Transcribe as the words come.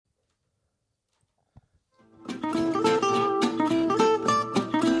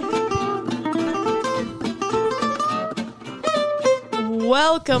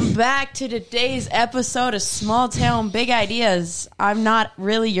welcome back to today's episode of Small Town Big Ideas. I'm not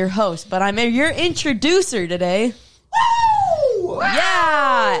really your host, but I'm your introducer today. Woo!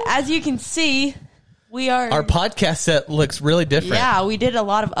 Yeah, as you can see, we are... Our podcast set looks really different. Yeah, we did a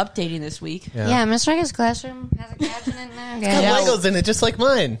lot of updating this week. Yeah, Mr. Aga's classroom has a caption in there. It's got Legos in it, just like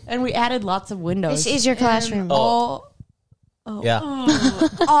mine. And we added lots of windows. This is your classroom. Yeah.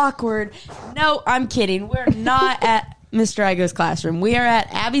 Awkward. No, I'm kidding. We're not at Mr. Igo's classroom. We are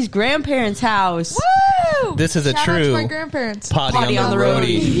at Abby's grandparents' house. Woo! This is a Shout out to true my grandparents. potty on the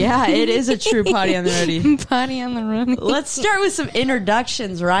roadie. Yeah, it is a true potty on the roadie. Potty on the road. Let's start with some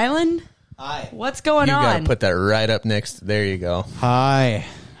introductions. Rylan, Hi. what's going You on? gotta put that right up next. There you go. Hi.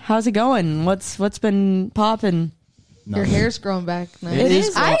 How's it going? What's been popping? Your hair's growing back. Nice. It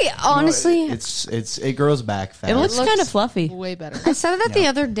is. I honestly, It grows back fast. It looks looks- kind of fluffy. way better. I said that the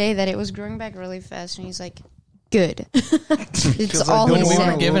other day that it was growing back really fast, and he's like, "Good." It's like all going he When we Wow.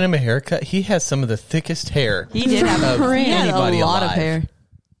 were said. giving him a haircut, he has some of the thickest hair. He did have Of he had anybody a lot of alive. hair.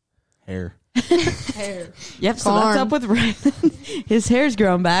 hair. Hair. Yep, so Farm. that's up with Rylan. His hair's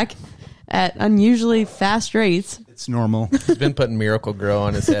growing back at unusually fast rates. It's normal. He's been putting Miracle Grow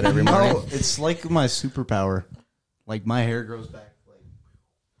on his head every morning. No, it's like my superpower. Like my hair grows back.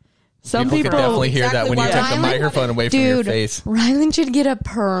 Some People people could definitely hear that when you exactly took the Rylan- microphone away from your Dude, face. Rylan should get a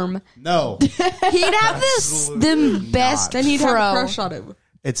perm. No, He'd have the best. Then he'd have a fro. crush on him.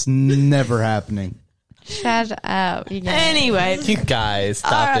 it's never happening. Shut up. You guys. Anyway. You guys,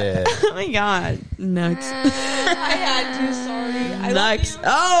 stop it. Oh my god. Nuts. I had to. Sorry. I love Nuts. you.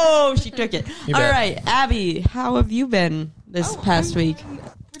 Oh, she took it. You All bet. right, Abby, how have you been this past week?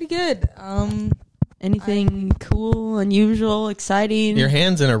 Pretty good. Anything cool, unusual, exciting? Your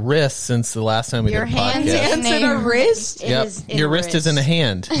hand's in a wrist since the last time we Your did a podcast. Hands in a wrist? It Yep. is in Your a wrist is in a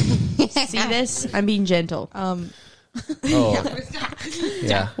hand. See this? I'm being gentle. Oh.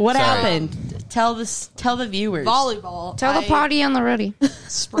 Yeah. What Sorry. happened? Tell the viewers. Volleyball. Tell the potty on the roadie.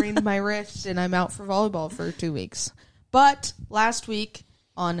 Sprained my wrist, and I'm out for volleyball for 2 weeks. But last week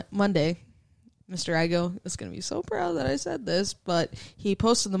on Monday, Mr. Igo is going to be so proud that I said this, but he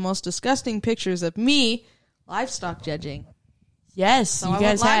posted the most disgusting pictures of me livestock judging. Yes, So you I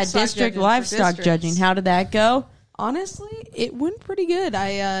guys went had livestock district judging for livestock districts. judging. How did that go? Honestly, it went pretty good.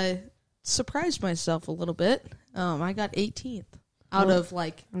 I surprised myself a little bit. I got 18th out of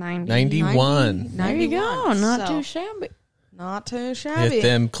like 90. 91. There you go. 91, Not so too shabby. Not too shabby. Hit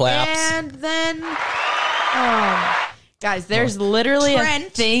them claps. And then, Guys, there's literally a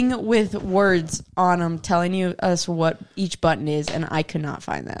Trent. thing with words on them telling us what each button is, and I could not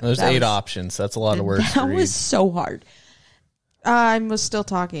find that. There's That 8 was- options. That's a lot of words That to read. was so hard. I was still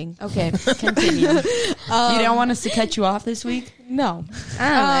talking. Okay, continue. You don't want us to cut you off this week? No. I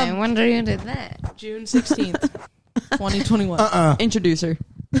don't know. I wonder who did that. June 16th, 2021. Introduce her.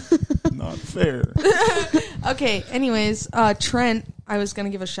 Not fair. Okay, anyways, Trent, I was going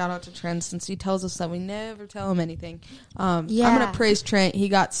to give a shout out to Trent since he tells us that we never tell him anything. I'm Yeah. going to praise Trent. He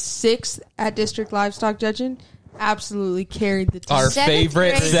got 6th at District Livestock Judging. Absolutely carried the team. Our Seventh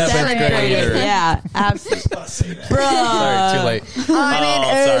favorite grade. 7th Seventh grader. grader. Yeah, absolutely. Sorry, too late. Oh,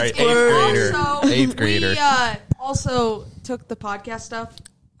 sorry. 8th grader. Also, 8th grader. We also took the podcast stuff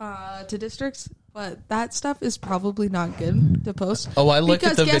to districts, but that stuff is probably not good to post. Oh, I looked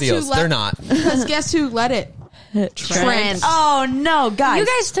at the Because guess who videos. They're not. Because guess who led it? Trent. Oh no, guys! You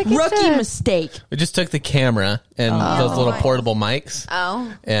guys took it rookie to- mistake. We just took the camera and those little portable mics,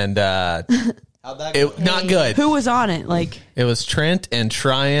 Oh. and How'd that go? it not good. Who was on it? Like, It was Trent and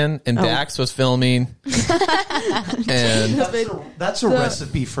Tryon, and Dax was filming. And That's a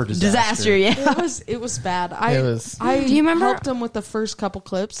recipe for disaster. Yeah. It was bad. It was- I Do you remember- helped him with the first couple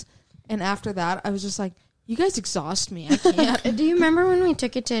clips, and after that, I was just like, "You guys exhaust me. I can't." Do you remember when we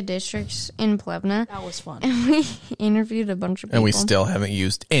took it to districts in Plevna That was fun, and we interviewed a bunch of people? and we still haven't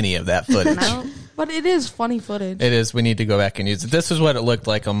used any of that footage. No. but it is funny footage. It is. We need to go back and use it. This is what it looked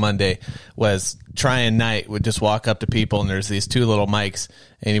like on Monday. Was Tryon Knight would just walk up to people, and there's these 2 little mics,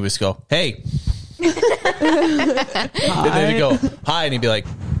 and he would just go, "Hey," and then he'd go, "Hi," and he'd be like,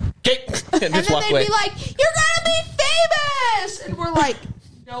 "Okay," and And just then walk they'd away. be like, "You're gonna be famous," and we're like,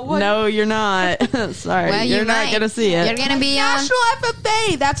 "No, what? No, you're not. Sorry, Well, you're you not might. gonna see it. You're gonna be on. National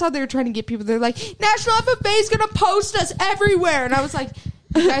FFA." That's how they were trying to get people. They're like, "National FFA is gonna post us everywhere," and I was like,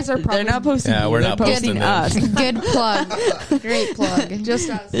 "You guys are probably They're not posting. Yeah, you, we're they're not posting posting them. us. Good plug. Great plug. just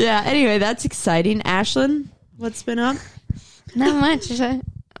us." Yeah. Anyway, that's exciting. Ashlyn, what's been up? Not much.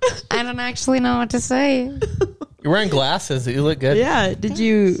 I don't actually know what to say. You're wearing glasses. You look good. Yeah. Did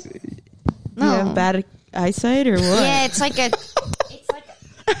you? No. You have bad eyesight or what? Yeah, it's like a.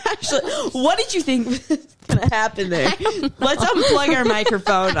 Actually, what did you think? gonna happen there? Let's unplug our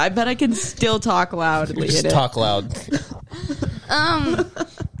microphone. I bet I can still talk loudly. Just in it. talk loud.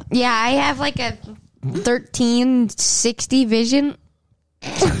 Yeah, I have like a 1360 vision.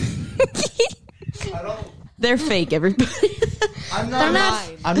 They're fake, everybody. I'm They're not.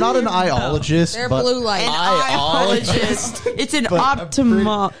 not. I'm not an eyeologist. They're but blue light. Optometrist. It's an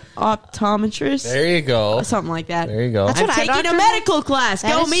optometrist. There you go. Something like that. There you go. That's I'm what eye taking a doctors medical class.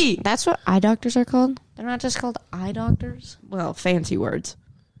 Go me. That's what eye doctors are called. They're not just called eye doctors. Well, fancy words.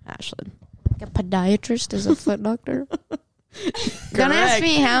 Ashlyn. Like a podiatrist is a foot doctor. Don't ask Correct.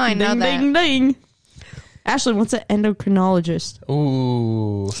 me how I know Ding, that. ding, ding. Ashlyn, what's an endocrinologist?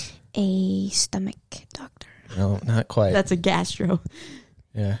 Ooh. A stomach doctor. No, not quite. That's a gastro.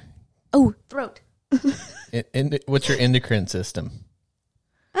 Yeah. Oh, throat. What's your endocrine system?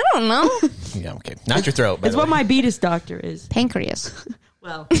 I don't know. Yeah, okay. Not your throat, by It's the what way. my beatus doctor is. Pancreas.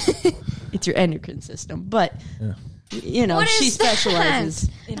 Well, it's your endocrine system, but you know What she is that? specializes.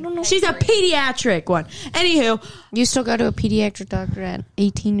 I don't know. She's a pediatric one. Anywho, You still go to a pediatric doctor at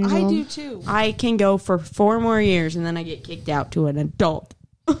 18 years I old? do too. I can go for 4 more years and then I get kicked out to an adult.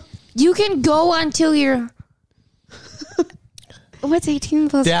 You can go until you're... What's 18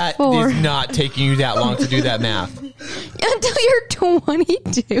 plus That 4? is not taking you that long to do that math. Until you're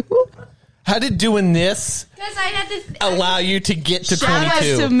 22. How did doing this Because I had to... allow you to get to Shout out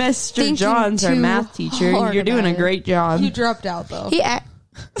 22? to Mr. Thinking Johns, our too math teacher. hard You're doing a about it. great job. You dropped out though. He... yeah.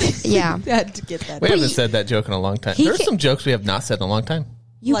 I had to get that. We haven't said that joke in a long time. He There's can- some jokes we have not said in a long time.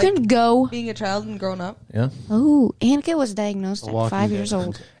 You Like- can go... Being a child and grown up. Yeah. Oh, Annika was diagnosed at Walking 5 Dead. years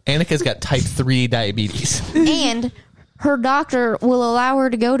old. Annika's got type 3 diabetes. And her doctor will allow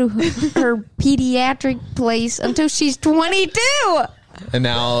her to go to her pediatric place until she's 22. And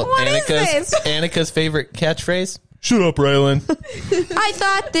now What is this? Annika's favorite catchphrase? Shut up, Raylan. I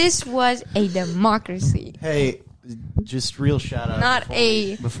thought this was a democracy. Hey, just real shout out. Not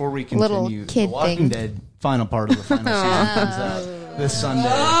a before we little continue. kid the Walking thing. Dead final part of the final season comes out this Sunday. All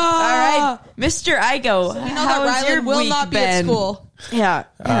right, Mr. Igo, You know how has that your Rylan will week not be been? at school. Yeah.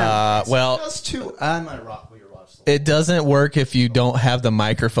 Well, Us two. I might watch. it doesn't work if you don't have the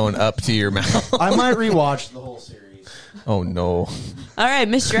microphone up to your mouth. I might rewatch the whole series. Oh, no. All right,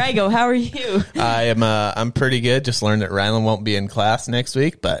 Mr. Igo, how are you? I'm pretty good. Just learned that Rylan won't be in class next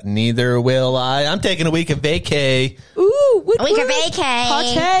week, but neither will I. I'm taking a week of vacay. Ooh, A week of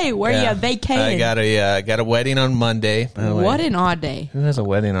vacay. Vacay. Where Yeah. you vacating? I got a wedding on Monday. By the way. What an odd day. Who has a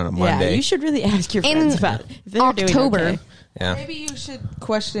wedding on a Yeah, Monday? you should really ask your In friends about it. If they're doing October. okay. Yeah. Maybe you should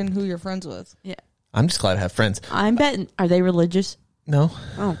question who you're friends with. Yeah. I'm just glad I have friends. I'm betting. Are they religious? No.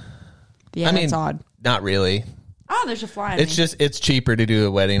 Oh. Yeah, I mean, that's odd. not really. Oh, there's a fly. It's cheaper to do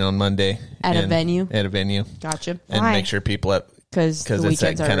a wedding on Monday At a and- venue? At a venue, Gotcha. and Why? make sure people at. Because the 'Cause it's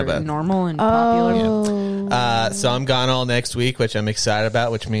weekends like kind are of a- normal and popular. Oh. So I'm gone all next week, which I'm excited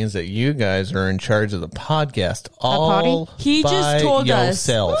about. Which means that you guys are in charge of the podcast all He by just told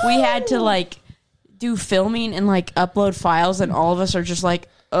yourself. us we had to like do filming and like upload files, and all of us are just like,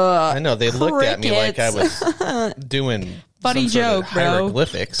 I know they looked at me like I crickets. was doing Funny some sort of joke, bro.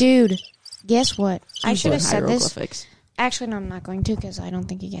 hieroglyphics. Dude, guess what? I You should have said said this. hieroglyphics. Actually, no, I'm not going to because I don't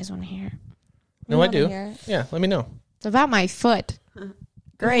think you guys want to hear it. No, I wanna do. hear it? Yeah, let me know. It's about my foot.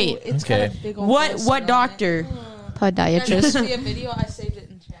 Great. It's Okay. got a big old What blister on it. doctor? There's Podiatrist. gonna be a video. I saved it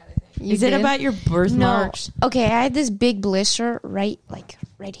in chat. I think. You Is it did? about your birthmarks? No. Okay, I had this big blister right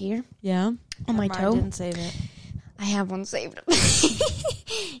here Yeah. on my toe. Didn't save it. I have one saved.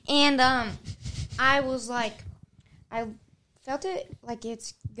 And I was like, I felt it like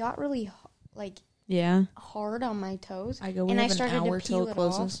it's got really Yeah. hard on my toes. I go. We and I have started an hour to till peel it it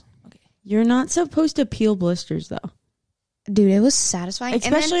closes. You're not supposed to peel blisters though, Dude, it was satisfying. And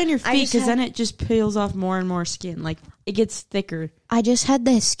especially then on your I feet, just because had- then it just peels off more and more skin. Like it gets thicker. I just had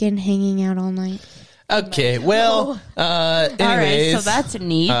the skin hanging out all night. Okay, well, anyways, All right, so that's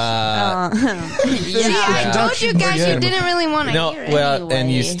neat. See, I told you guys you didn't really want to no, hear it. well, and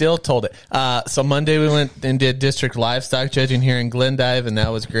you anyway. still told it. So Monday we went and did district livestock judging here in Glendive, and that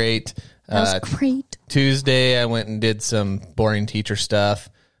was great. That was great. Tuesday I went and did some boring teacher stuff.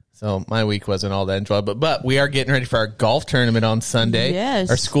 So my week wasn't all that enjoyable, but we are getting ready for our golf tournament on Sunday. Yes.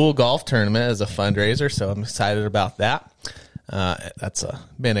 Our school golf tournament is a fundraiser, so I'm excited about that. That's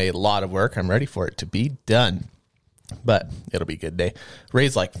been a lot of work. I'm ready for it to be done, but it'll be a good day.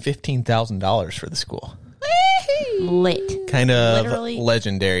 Raised like $15,000 for the school. Lit. Kind of Literally.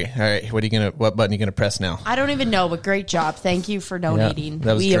 legendary. All right, what button are you gonna press now? I don't even know, but great job. Thank you for donating.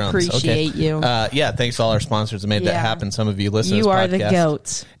 that was We drums. appreciate Okay. you. Thanks to all our sponsors that made that Yeah. happen. Some of you listen to You this are the podcast.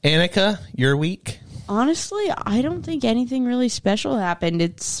 goats. Annika, your week? Honestly, I don't think anything really special happened.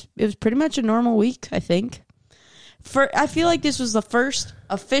 It was pretty much a normal week, I think. I feel like this was the first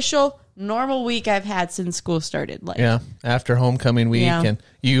official normal week I've had since school started. Like, Yeah, after homecoming week, Yeah. and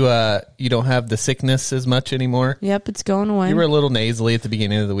you don't have the sickness as much anymore. Yep, it's going away. You were a little nasally at the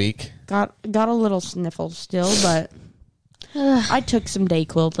beginning of the week. Got a little sniffle still, but I took some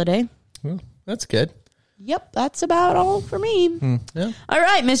Dayquil today. Well, that's good. Yep, that's about all for me. Yeah. All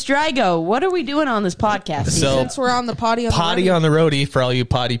right, Mr. Igo, what are we doing on this podcast? So- Since we're on the potty on Potty the road, on the roadie for all you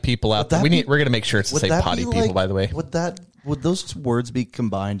potty people out there. that be- We're gonna make sure it's to say potty people. By the way, would those words be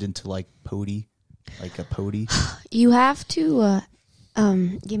combined into like pody, like a pody? You have to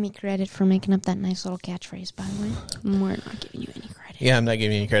give me credit for making up that nice little catchphrase, by the way. We're not giving you any credit. yeah, I'm not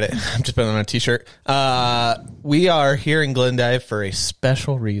giving you any credit. I'm just putting it on a t-shirt. We are here in Glendive for a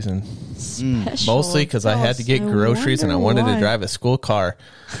special reason. Special. Mostly because I had to get groceries and I wanted to drive a school car.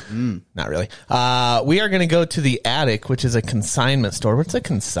 Not really. We are going to go to the Attic, which is a consignment store. What's a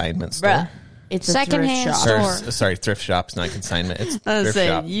consignment store? Bruh, it's a Secondhand thrift shop. store. Or, sorry, thrift shop's not consignment. It's I was thrift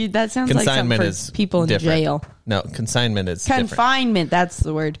shop. saying, that sounds like something for is people in different. jail. No, consignment is different. Confinement, that's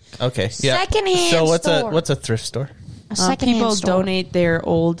the word. Okay, yeah. Secondhand So store. what's a thrift store? A secondhand People store. donate their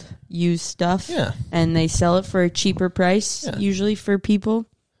old used stuff. Yeah. And they sell it for a cheaper price, Yeah. usually for people.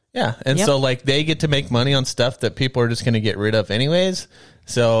 Yeah, and Yep. so like they get to make money on stuff that people are just going to get rid of anyways.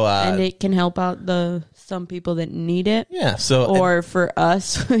 So And it can help out some people that need it. yeah, so Or for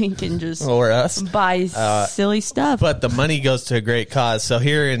us, we can just or us. buy silly stuff. But the money goes to a great cause. So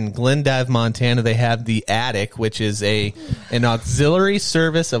here in Glendive, Montana, they have the Attic, which is an auxiliary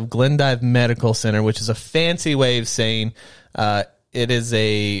service of Glendive Medical Center, which is a fancy way of saying it is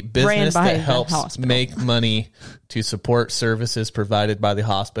a business by that the helps hospital. make money to support services provided by the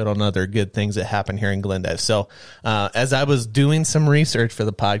hospital and other good things that happen here in Glendive. So as I was doing some research for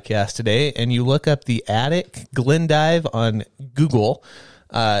the podcast today, and you look up the Attic Glendive on Google,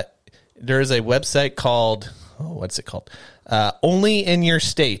 there is a website called, what's it called? Only in Your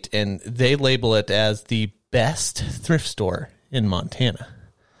State, and they label it as the best thrift store in Montana.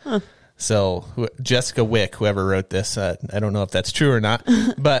 So Jessica Wick, whoever wrote this, I don't know if that's true or not,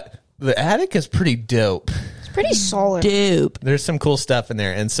 but the Attic is pretty dope. It's pretty solid. Dupe. There's some cool stuff in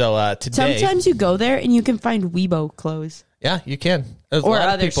there. And so today, Sometimes you go there and you can find Weibo clothes. yeah, you can. There's Or a lot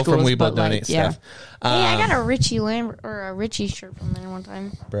of other people from schools, Weibo but, donate like, yeah. stuff. Hey, I got a Richie Lambert or a Richie shirt from there one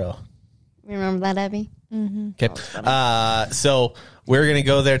time. Bro. Remember that, Abby? Okay. So we're going to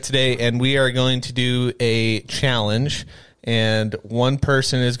go there today, and we are going to do a challenge. And one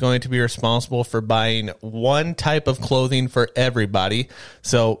person is going to be responsible for buying one type of clothing for everybody.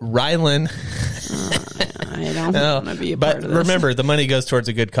 So Rylan, I don't want to be a part but of this. remember, the money goes towards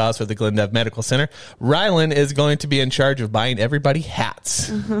a good cause for the Glendive Medical Center. Rylan is going to be in charge of buying everybody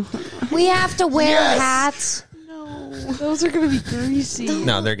hats. We have to wear hats. those are going to be greasy.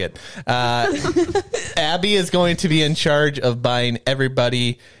 No, they're good. Abby is going to be in charge of buying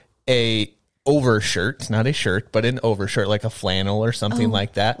everybody a overshirt, not a shirt, but an overshirt, like a flannel or something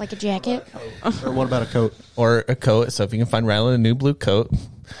like that, Like a jacket. Or what about a coat? or a coat. So if you can find Rylan a new blue coat,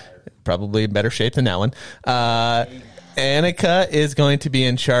 probably in better shape than that one. Annika is going to be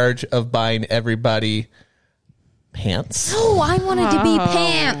in charge of buying everybody pants. Oh, I wanted to be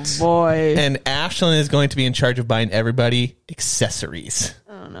pants. Boy. And Ashlyn is going to be in charge of buying everybody accessories.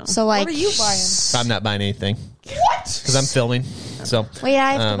 So like, What are you buying? I'm not buying anything. What? Because I'm filming. So wait,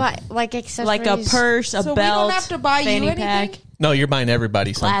 I have to buy like accessories. Like a purse, a So we belt, don't have to buy you fanny anything? pack, no, you're buying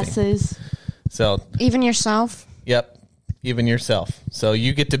everybody something. glasses. So Even yourself. yep, even yourself. So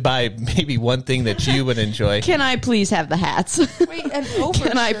you get to buy maybe one thing that you would enjoy. Can I please have the hats? Wait, an overshirt?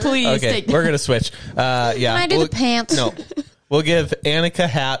 Can I please Okay, take we're gonna switch. Yeah, Can I do the pants? No, we'll give Annika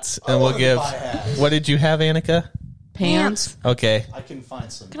hats, and we'll give. What did you have, Annika? pants? Okay, I can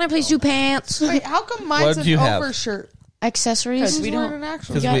find some. Can I please do pants? Wait, how come mine's What'd an you have? overshirt? Accessories. We We don't- don't an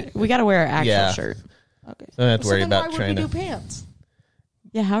actual. because shirt. we We got to wear an actual Yeah. shirt. Okay. don't have to worry then why about would trying we to. do pants?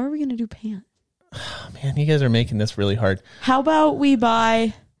 Yeah, how are we going to do pants? Man, you guys are making this really hard. How about we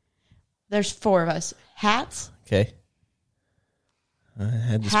buy, there's 4 of us, hats, Okay. I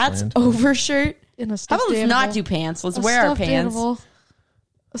had this hats, planned. overshirt. In a How stuffed about let's not animal. do pants? Let's A wear our stuffed pants. animal.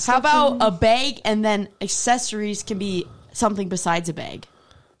 How about a bag and then accessories can be something besides a bag?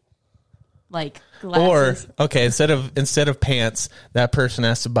 Like glasses. Or okay, instead of pants, that person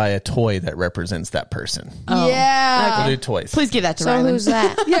has to buy a toy that represents that person. Yeah. We'll do toys. Please give that to So Rylan. who's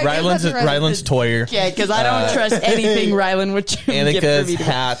that? Yeah, Rylan's give that to Rylan. Rylan's toyer. Yeah, because I don't trust anything Rylan would give for Annika's me to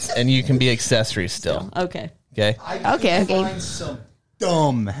hats, and you can be accessories still. Okay. Okay. I Okay. can find some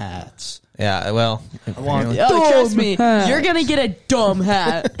dumb hats. Yeah, well, want- Oh, trust me, you're gonna get a dumb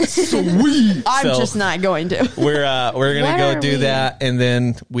hat. Sweet. I'm So- just not going to. we're gonna What go are do we? that, and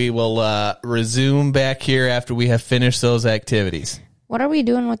then we will resume back here after we have finished those activities. What are we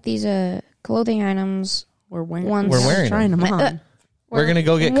doing with these clothing items? We're wearing. Once- We're wearing trying them on. We're gonna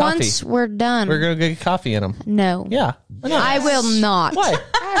go get coffee. Once we're done. We're gonna go get coffee in them. no. Yeah. Why not? I will not. Why?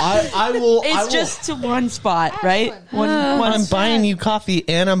 I will. It's I will- just to one spot, right? One. I'm buying you coffee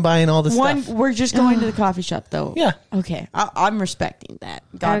and I'm buying all the One. stuff. We're just going to the coffee shop, though. Yeah. Okay. I'm respecting that.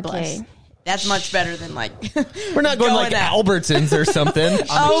 God Okay. bless. That's much better than like. We're not going like out. Albertsons or something.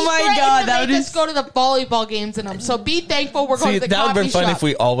 Oh my God, that would make just us go to the volleyball games in them. So be thankful we're going See, to the that would have coffee been fun shop. if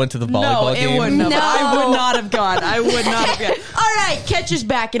we all went to the no, volleyball it game. wouldn't have. No. I would not have gone. I would not have gone. All right, catch us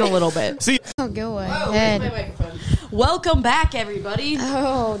back in a little bit. See, Oh, go ahead. Welcome back, everybody.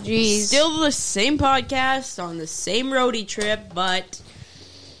 Oh, jeez. Still the same podcast on the same roadie trip, but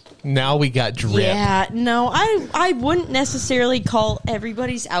now we got drip. yeah, no, I wouldn't necessarily call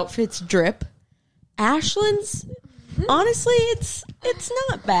everybody's outfits drip. Ashlyn's, honestly, it's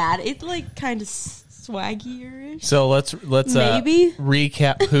not bad. It's like kind of swaggier-ish. So let's Maybe.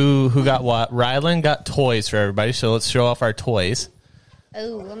 recap who got what. Rylan got toys for everybody. So let's show off our toys.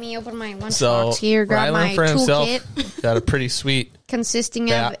 Oh, let me open my lunchbox So here. Grab my Rylan for himself toolkit got a pretty sweet.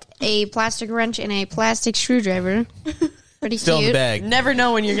 consisting of Bat. a plastic wrench and a plastic screwdriver. Pretty Still in the cute. bag. Never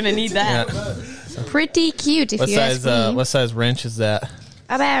know when you're gonna need that. Yeah. Pretty cute, if What you ask size? me. What size wrench is that?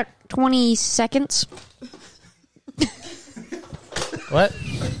 About 20 seconds. What?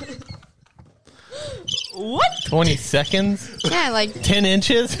 What? 20 seconds? Yeah, like 10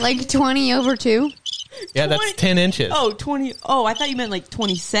 inches? 20 over 2. Yeah, that's 20 10 inches. Oh, 20. Oh, I thought you meant like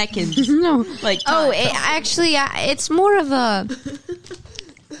 20 seconds. No. Like Oh, time. actually, it's more of a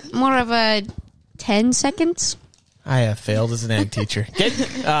 10 seconds. I have failed as an ag teacher. Okay.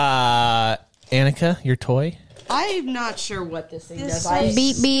 Annika, your toy? I'm not sure what this thing does.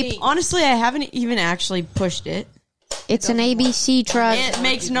 Beep, beep. Honestly, I haven't even actually pushed it. It's an ABC truck. It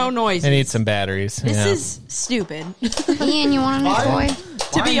makes no noise. I need some batteries. This yeah. is stupid. Ian, you want a new toy?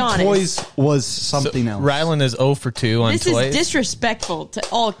 To be Buying honest. toys was So, something else. Rylan is 0 for 2 on This toys. is disrespectful to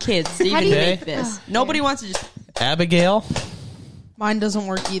all kids to How even do you- make this. Nobody wants to just. Abigail. Mine doesn't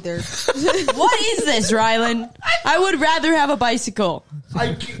work either. What is this, Rylan? I would rather have a bicycle.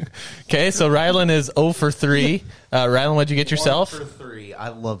 Okay, so Rylan is 0 for 3. Rylan, what'd you get yourself? 1 for 3. I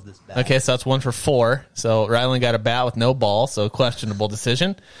love this bat. Okay, so that's 1 for 4. So Rylan got a bat with no ball, so questionable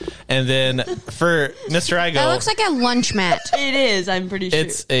decision. And then for Mr. That Igo, looks like a lunch mat. It is, I'm pretty sure.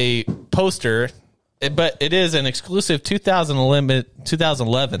 it's a poster, but it is an exclusive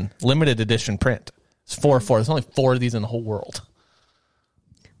 2011 limited edition print. It's 4 for 4. There's only 4 of these in the whole world.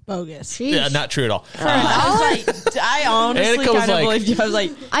 Bogus. Jeez. Yeah, not true at all. I was like, I honestly Annika was kind of like- believed you. I was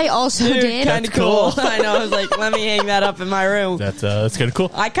like, I also did. kind of That's cool. cool. I know. I was like, let me hang that up in my room. That's kind of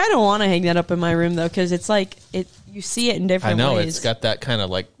cool. I kind of want to hang that up in my room though, because it's like it. You see it in I different know ways. it's got that kind of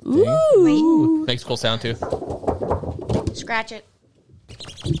like thing. Ooh. Makes a cool sound too. Scratch it.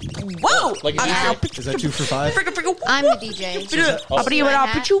 Whoa! Like a DJ. Is that 2 for 5? I'm the DJ.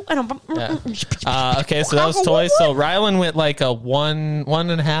 Okay, so that was toys. So Rylan went like a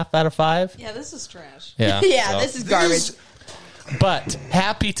 1.5 out of 5. Yeah, this is trash. Yeah. Yeah, so- this is garbage. But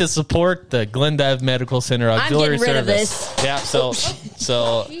happy to support the Glendive Medical Center Auxiliary getting rid of Service. Yeah, so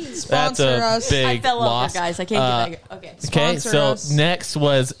that's Sponsor a us. big I fell loss. over, guys. I can't get back. Okay. Okay, Sponsor so us. next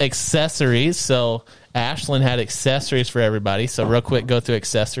was accessories. So Ashlyn had accessories for everybody. So real quick, go through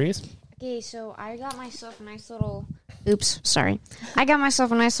accessories. Okay, so I got myself a nice little. Oops, sorry. I got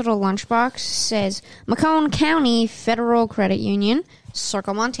myself a nice little lunchbox. Says Macomb County Federal Credit Union,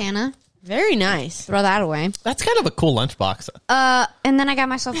 Circle, Montana. Very nice. Throw that away. That's kind of a cool lunchbox. And then I got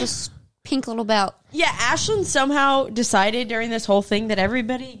myself this pink little belt. Yeah, Ashlyn somehow decided during this whole thing that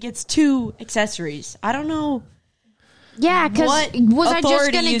everybody gets 2 accessories. I don't know. Yeah, because What was I just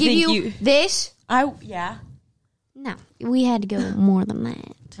authority going to you give think you you- this? Yeah. No, we had to go more than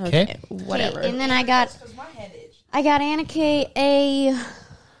that. Okay. Whatever. And then I got Annika a.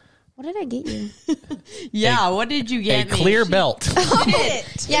 What did I get you? Yeah, what did you A get me? clear belt.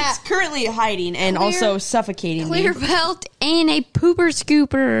 Yeah, It's currently hiding and Clear- also suffocating clear me. belt and a pooper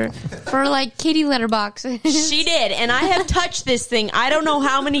scooper for like kitty litter boxes. She did, and I have touched this thing. I don't know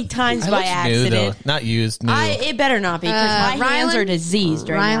how many times It by looks new though, accident. not used. New. It better not be because my hands Rylan- are diseased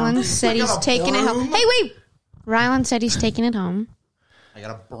right Rylan now. said he's taking it home. Hey, wait! Rylan said he's taking it home. I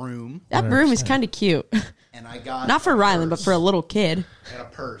got a broom, That broom is kind of cute. and I got Not for Rylan, but for a little kid. I got a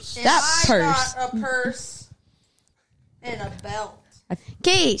purse. That purse. got a purse and a belt.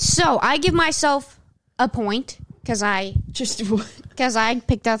 Okay, so I give myself a point. because I Just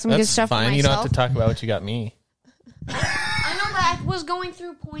picked out some good That's stuff for fine. myself. You don't have to talk about what you got me. I know, but I was going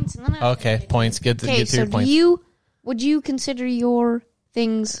through points and then I Okay, points. Get to Okay, your so points. would you consider your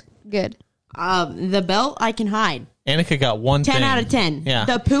things good? the belt I can hide. Annika got 1 10 thing. out of 10. Yeah.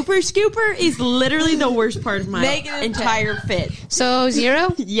 The pooper scooper is literally the worst part of my Negative entire fit. So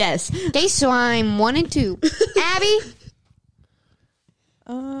 0. Yes. Okay, so I'm 1 and 2. Abby,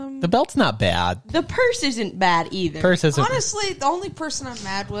 The belt's not bad. The purse isn't bad either. Purse isn't. Honestly, the only person I'm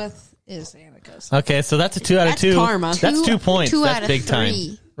mad with is Annika's. Okay, so that's a 2 out of That's 2. karma. That's 2 points. 2 That's out of big time.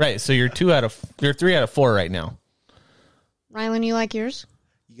 3. Right, so you're 3 out of 4 right now. Rylan, you like yours?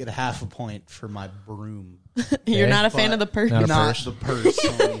 You get a half a point for my broom. You're not a But fan of the purse? Not a Not purse. the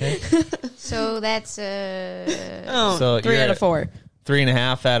purse. So that's Oh, So 3 you're out of at- 4.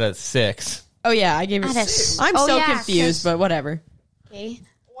 3.5 out of 6. Oh, yeah, I gave it Out of 6. s- I'm oh, so yeah, confused, 'cause- but whatever. okay.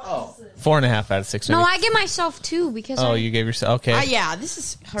 4.5 out of 6. No, maybe. I give myself 2 because Oh, I, you gave yourself. Okay. Yeah, this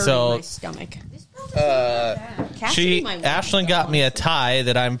is hurting So- my stomach. Ashlyn got me a tie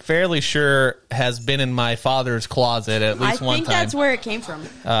that I'm fairly sure has been in my father's closet at I least one think time. that's where it came from.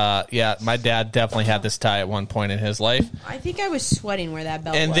 Yeah, my dad definitely had this tie at one point in his life. I think I was sweating where that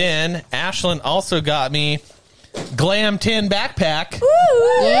belt And was. then Ashlyn also got me Glam 10 backpack.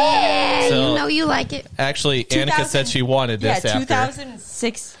 yeah, So- you know you like it. Actually, Annika 2000 said she wanted yeah, this after.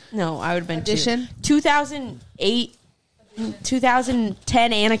 2006. No, I would have been Edition? 2008,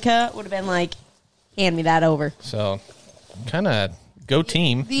 2010. Annika would have been like, hand me that over. So, kind of go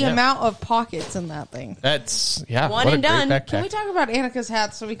team. The Yeah. amount of pockets in that thing. That's, yeah. One what and a great done. backpack. Can we talk about Annika's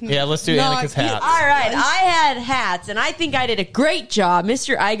hat so we can? Yeah, let's do not Annika's get- hat. All right, I had hats, and I think I did a great job.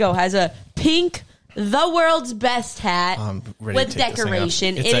 Mr. Igo has a pink, the world's best hat I'm ready to with take this thing off.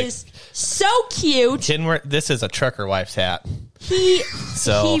 decoration. It's It like- is so cute. This is a trucker wife's hat. He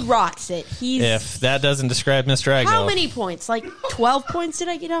So- he rocks it. He's If that doesn't describe Mr. Igo. how many points? Like 12 points did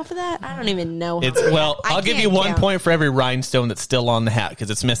I get off of that? I don't even know. how It's many. well, I I'll give can't you 1 count. point for every rhinestone that's still on the hat because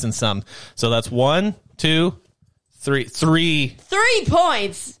it's missing some. So that's 1, 2, 3. 3. 3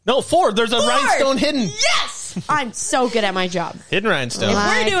 points. No, 4. There's a 4. rhinestone hidden. Yes, I'm so good at my job. Hidden rhinestone.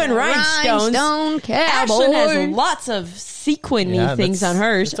 We're doing rhinestones. Rhinestone cowboy. Ashlyn has lots of sequiny Yeah, things that's- on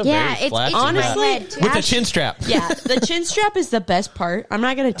hers. it's a Yeah, very it's flashy itchy. hat. Honestly, Head, too. With the Ash- chin strap. Yeah, the chin strap is the best part. I'm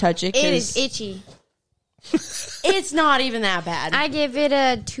not going to touch it It because is itchy. it's not even that bad. I give it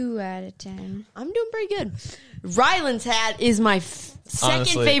a 2 out of 10. I'm doing pretty good. Ryland's hat is my second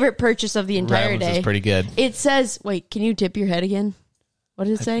Honestly, favorite purchase of the entire Ryland's day. is pretty good. It says, wait, can you tip your head again? What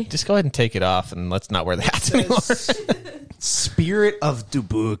did it say? Just go ahead and take it off and let's not wear the hats anymore. Spirit of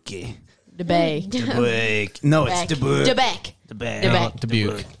Dubuque. Debay. Dubuque. No, it's Dubuque. Debec. Dubuque. Dubuque.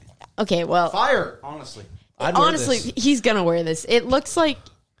 Dubuque. Okay, well, Fire, honestly. I'd wear honestly, this. he's going to wear this. It looks like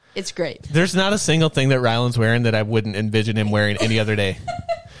it's great. There's not a single thing that Ryland's wearing that I wouldn't envision him wearing any other day.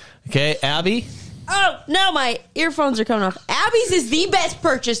 Okay, Abby? Oh, no, my earphones are coming off. Abby's is the best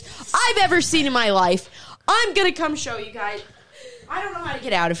purchase I've ever seen in my life. I'm going to come show you guys. I don't know how to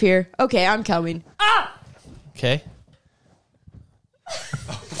get out of here. Okay, I'm coming. Ah! Okay.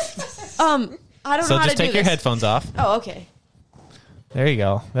 I don't So know how just to take do your this. headphones off. Oh, okay. There you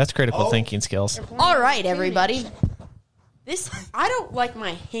go. That's critical thinking skills. All right, everybody. I don't like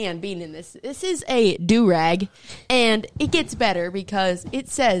my hand being in this. This is a do-rag, and it gets better because it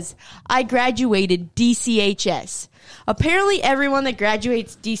says, I graduated DCHS. Apparently, everyone that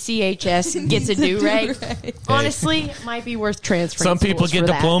graduates DCHS gets a do-rag. Honestly, it might be worth transferring. Some people schools get for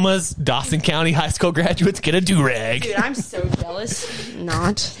that. diplomas. Dawson County high school graduates get a do-rag. Dude, I'm so jealous.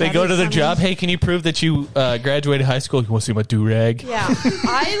 Not. They That go is to their something- job. Hey, can you prove that you graduated high school? You want to see my do-rag? Yeah,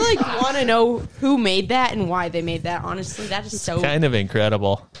 I want to know who made that and why they made that. Honestly, that is so. Kind of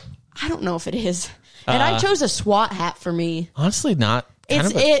incredible. I don't know if it is. And I chose a SWAT hat for me. Honestly, not. Kind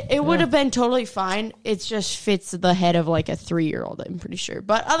It's of a- it would have been totally fine. It just fits the head of like a 3-year-old. I'm pretty sure,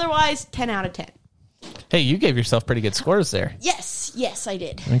 but otherwise, 10 out of 10. Hey, you gave yourself pretty good scores there. Yes, I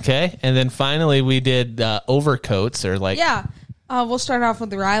did. Okay, and then finally we did overcoats or like. Yeah. We'll start off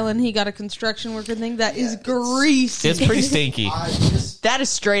with Rylan. He got a construction worker thing that is greasy. It's pretty stinky. That is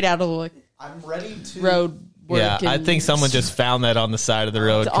straight out of the I'm ready to road work. Yeah, I and- think someone just found that on the side of the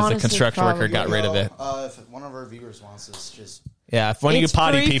road because the honestly construction worker got probably- rid of it. If one of our viewers wants this, just Yeah, if one of you It's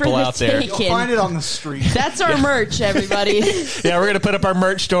potty free for people the out there. take. you'll find it on the street. That's our merch, everybody. Yeah, we're going to put up our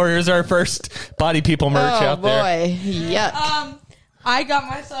merch store. Here's our first body people merch Oh out there. boy, yuck. I got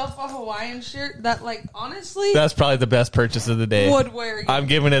myself a Hawaiian shirt that, like, honestly, That's probably the best purchase of the day. would wear. I'm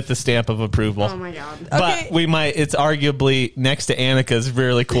giving it the stamp of approval. Oh my god. But Okay. we might, it's arguably next to Annika's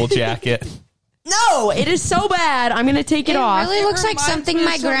really cool jacket. No, it is so bad. I'm gonna take it, It off. really looks like reminds something me of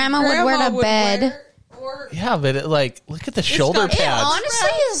my something grandma would wear to bed. or Yeah, but look at the shoulder got- pads. Honestly,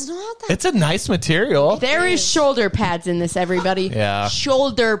 it's not that. It's a nice material. There is shoulder pads in this, everybody. Yeah.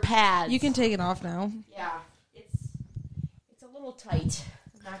 Shoulder pads. You can take it off now. Yeah. It's a little tight.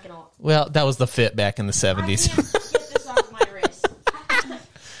 I'm not gonna. Well, that was the fit back in the 70s. Get this off my wrist.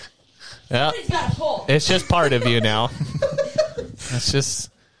 Yeah. Somebody's got to pull. It's just part of you now.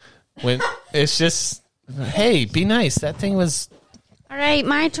 Hey, be nice. That thing was. All right,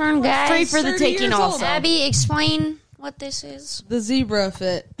 my turn, guys. Free for the 30 taking years old. also. Abby, explain what this is. The zebra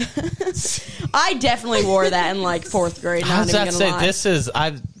fit. I definitely wore that in like 4th grade. I Not was even about to gonna say, lie.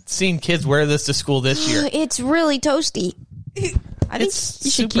 I've seen kids wear this to school this year. It's really toasty. I think it's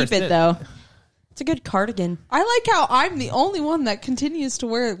you should super keep it thin. though. It's a good cardigan. I like how I'm the only one that continues to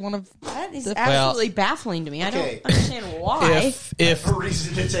wear one of. That is The- absolutely baffling to me. I Okay. don't understand why. If A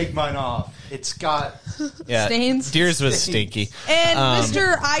reason to take mine off. It's got yeah, Stains. Deers was stinky. And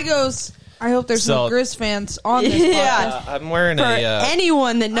Mr. Igos, I hope there's no So- Grizz fans on this Yeah. podcast. I'm wearing For a.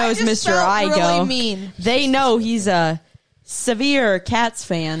 anyone that knows I just Mr. felt Igo, really mean. they know he's a severe Cats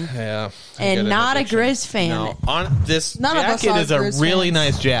fan Yeah, I and get an not a addiction. Grizz fan. No, on this None of us jacket are is a Grizz really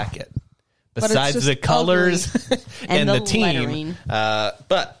fans. nice jacket. it's Besides just the colors and the the team, lettering.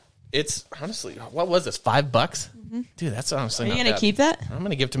 but it's honestly, what was this? $5? Dude, that's honestly. Are you not gonna bad. keep that? I'm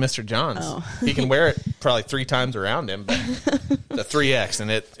gonna give it to Mr. Johns. Oh. He can wear it probably 3 times around him, but the 3X, and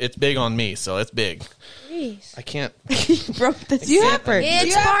it's big on me, so it's big. Jeez. I can't. Broke the zipper.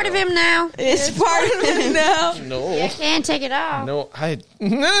 It's part of him now. It's part of it now. No, Can't take it off. no, I.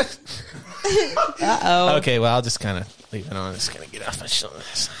 Uh-oh. Okay, well, I'll just kind of leave it on. It's gonna get off my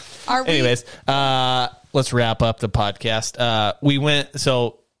shoulders. Are we? Anyways, let's wrap up the podcast. We went,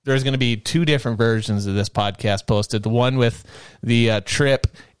 so there's going to be 2 different versions of this podcast posted. The one with the trip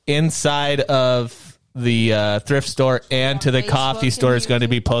inside of the thrift store and to the Facebook coffee and store is going to YouTube.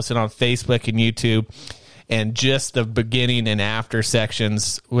 be posted on Facebook and YouTube. And just the beginning and after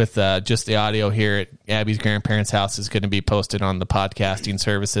sections with just the audio here at Abby's grandparents' house is going to be posted on the podcasting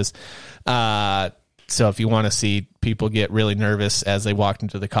services. So if you want to see people get really nervous as they walked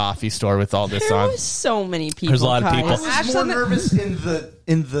into the coffee store with all this There on, was so many people. There's a lot of guys. people. I was more nervous in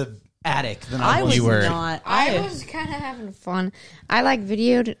the attic than I I was. was You were. not. I was kind of having fun. I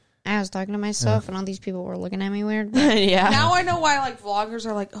videoed. I was talking to myself, and all these people were looking at me weird. yeah. Now I know why vloggers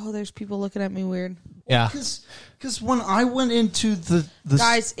are like, oh, there's people looking at me weird. yeah. Because when I went into the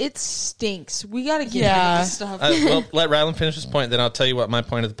Guys, it stinks. We got to get Yeah. into this stuff. Well, let Rylan finish his point, then I'll tell you what my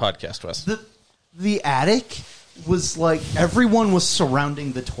point of the podcast was. the attic was like everyone was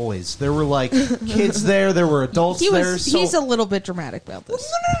surrounding the toys. There were like kids there. There were adults there. So He's a little bit dramatic about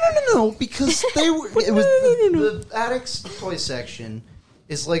this. no, because they were. It was the attic's toy section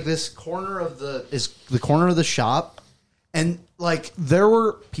is like this corner of the corner of the shop, and like there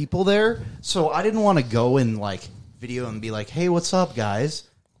were people there. So I didn't want to go and like video and be like, "Hey, what's up, guys?"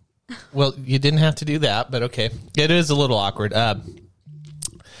 Well, you didn't have to do that, but okay. It is a little awkward.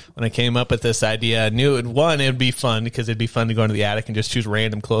 When I came up with this idea, I knew it would be fun because it'd be fun to go into the attic and just choose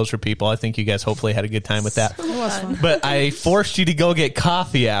random clothes for people. I think you guys hopefully had a good time with that. It was fun. But I forced you to go get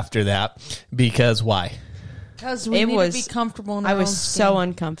coffee after that because why? Because we It need was- to be comfortable in I our was own so skin.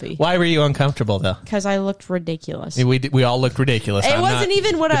 uncomfy Why were you uncomfortable though? because I looked ridiculous. We all looked ridiculous. It I'm wasn't not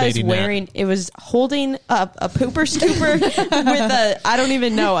even what I was debating that. wearing. It was holding a pooper scooper with I don't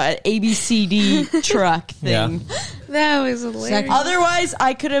even know, an ABCD truck thing. Yeah. That was hilarious. Otherwise,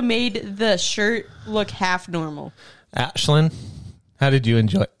 I could have made the shirt look half normal. Ashlyn, how did you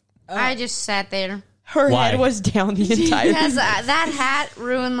enjoy it? I just sat there. Her Why? head was down the entire Because that hat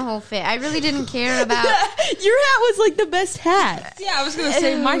ruined the whole fit. I really didn't care about. Your hat was like the best hat. Yeah, I was going to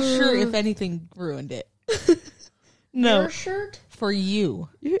say, my shirt, if anything, ruined it. No, Your shirt? For you.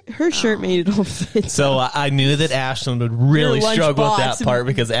 her shirt made it all fit. So I knew that Ashlyn would really Your struggle with lunchbox that part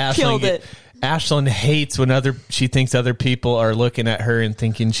because killed it. Ashlyn hates when she thinks other people are looking at her and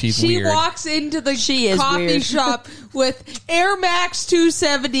thinking she's She weird. walks into the She is coffee weird. shop with Air Max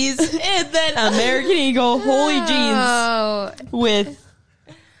 270s and then American Eagle holy jeans Oh, with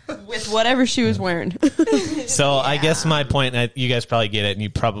whatever she was wearing. So I guess my point, and you guys probably get it, and you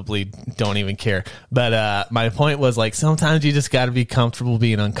probably don't even care. But my point was like sometimes you just got to be comfortable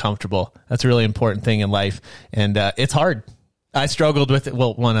being uncomfortable. That's a really important thing in life, and it's hard. I struggled with it.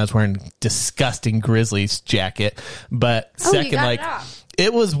 Well, one, I was wearing a disgusting Grizzlies jacket, but you second, got like it off.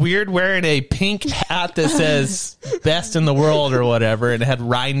 it was weird wearing a pink hat that says "Best in the World" or whatever, and it had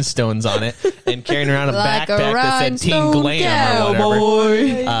rhinestones on it, and carrying around a Like a backpack that said "Team rhinestone Glam" or whatever.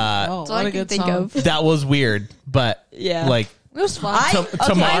 Cowboy. oh, that's all what I a can good think song. of. That was weird, but Yeah. like It was fun.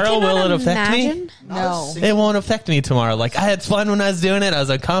 tomorrow, will it affect me? no. It won't affect me tomorrow. Like I had fun when I was doing it. I was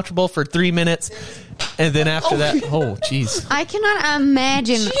uncomfortable for 3 minutes, And then after that, oh, jeez. I cannot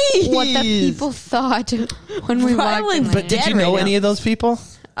imagine what the people thought when we walked in Ryland's there. But did you dead know right any now. of those people?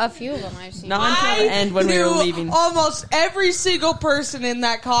 A few of them I've seen. Not until the end when we were knew leaving. almost every single person in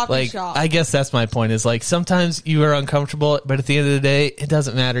that coffee Like, shop. I guess that's my point. Is like sometimes you are uncomfortable, but at the end of the day, it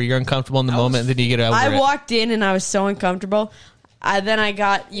doesn't matter. You're uncomfortable in the moment, and then you get over I it. walked in and I was so uncomfortable. Then I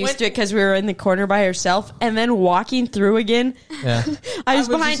got used to it because we were in the corner by herself. And then walking through again, Yeah. I was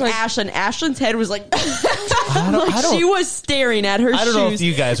was behind just like- Ashlyn. Ashlyn's head was like, I like don't- she was staring at her I don't shoes. know if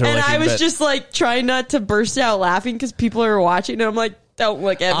you guys are and looking, I was but- just like trying not to burst out laughing because people are watching. And I'm like, don't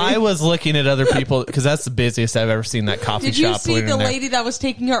look at me. I was looking at other people because that's the busiest I've ever seen that coffee Did you shop. see when the in there. lady that was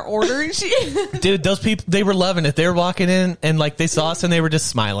taking our order? And she Dude, those people, they were loving it. They were walking in and like they saw us and they were just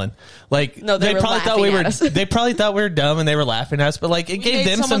smiling. Like No, they were probably thought we laughing were at us. they probably thought we were dumb and they were laughing at us, but like it gave made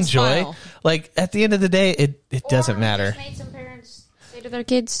them some someone joy. smile. Like at the end of the day, it doesn't matter. Just made some parents say to their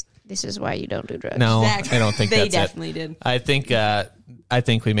kids, "This is why you don't do drugs." No, Exactly. I don't think They that's definitely it. did. I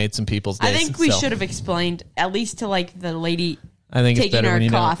think we made some people's days. I think we so should have explained, at least to like the lady I think it's taking better our when you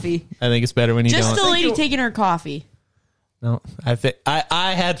coffee. don't. I think it's better when you Just don't. the lady taking our coffee. No, I think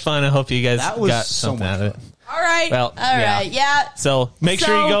I had fun. I hope you guys That was got so something much out of it. all right. Well, All right, yeah. So make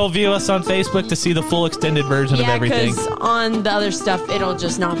sure you So- go view us on Facebook to see the full extended version of Yeah, everything. because on the other stuff, it'll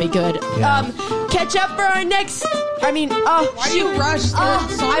just not be good. Yeah. Catch up for our next. I mean, oh, Why do you rush? Oh,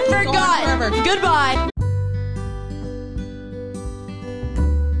 I forgot. Goodbye.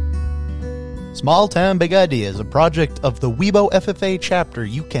 Small Town Big Ideas, a project of the Weibo FFA chapter.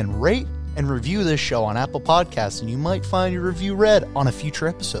 You can rate and review this show on Apple Podcasts, and you might find your review read on a future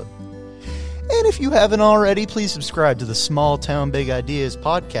episode. And if you haven't already, please subscribe to the Small Town Big Ideas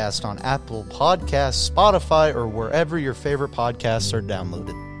podcast on Apple Podcasts, Spotify, or wherever your favorite podcasts are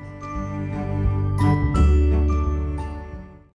downloaded.